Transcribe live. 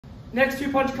Next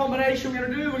two punch combination we're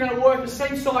going to work the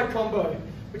same side combo,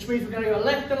 which means we're going to go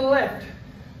left and a left.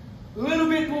 A little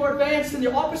bit more advanced than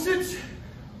the opposites.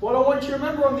 What I want you to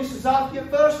remember on this is after your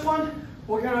first one,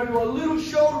 we're going to do a little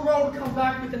shoulder roll to come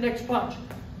back with the next punch.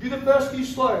 Do the first few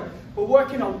slow. We're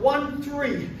working on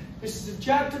 1-3. This is a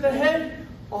jab to the head,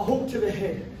 a hook to the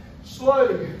head.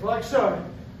 Slowly, like so.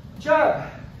 Jab,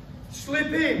 slip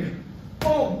in,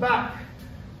 boom, back.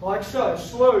 Like so,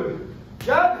 slow.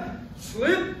 Jab,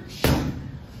 slip.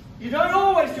 You don't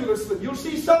always do the slip. You'll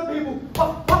see some people,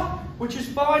 hop, hop, which is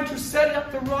fine to set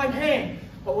up the right hand.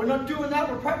 But we're not doing that.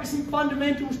 We're practicing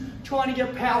fundamentals, trying to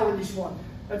get power in this one.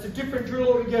 That's a different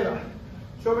drill altogether.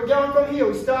 So we're going from here.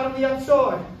 We start on the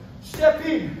outside. Step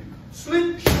in,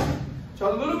 slip.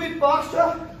 So a little bit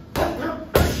faster.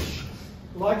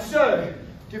 Like so.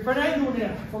 Different angle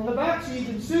now. From the back so you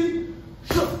can see.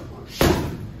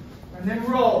 And then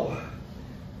roll.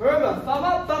 Remember, thumb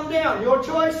up, thumb down. Your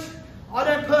choice. I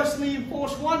don't personally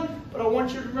enforce one, but I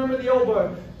want you to remember the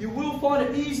elbow. You will find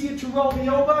it easier to roll the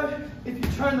elbow if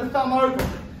you turn the thumb over,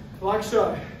 like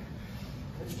so.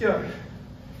 Let's go.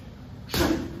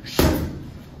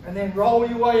 And then roll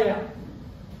your way out.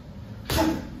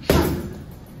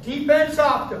 Defense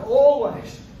after,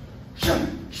 always. I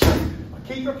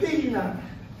keep repeating that.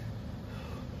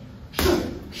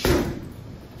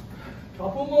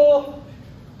 Couple more.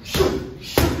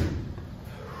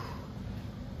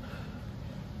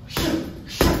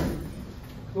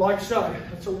 Like so.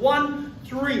 It's a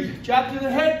 1-3. Jab to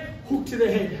the head, hook to the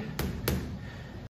head.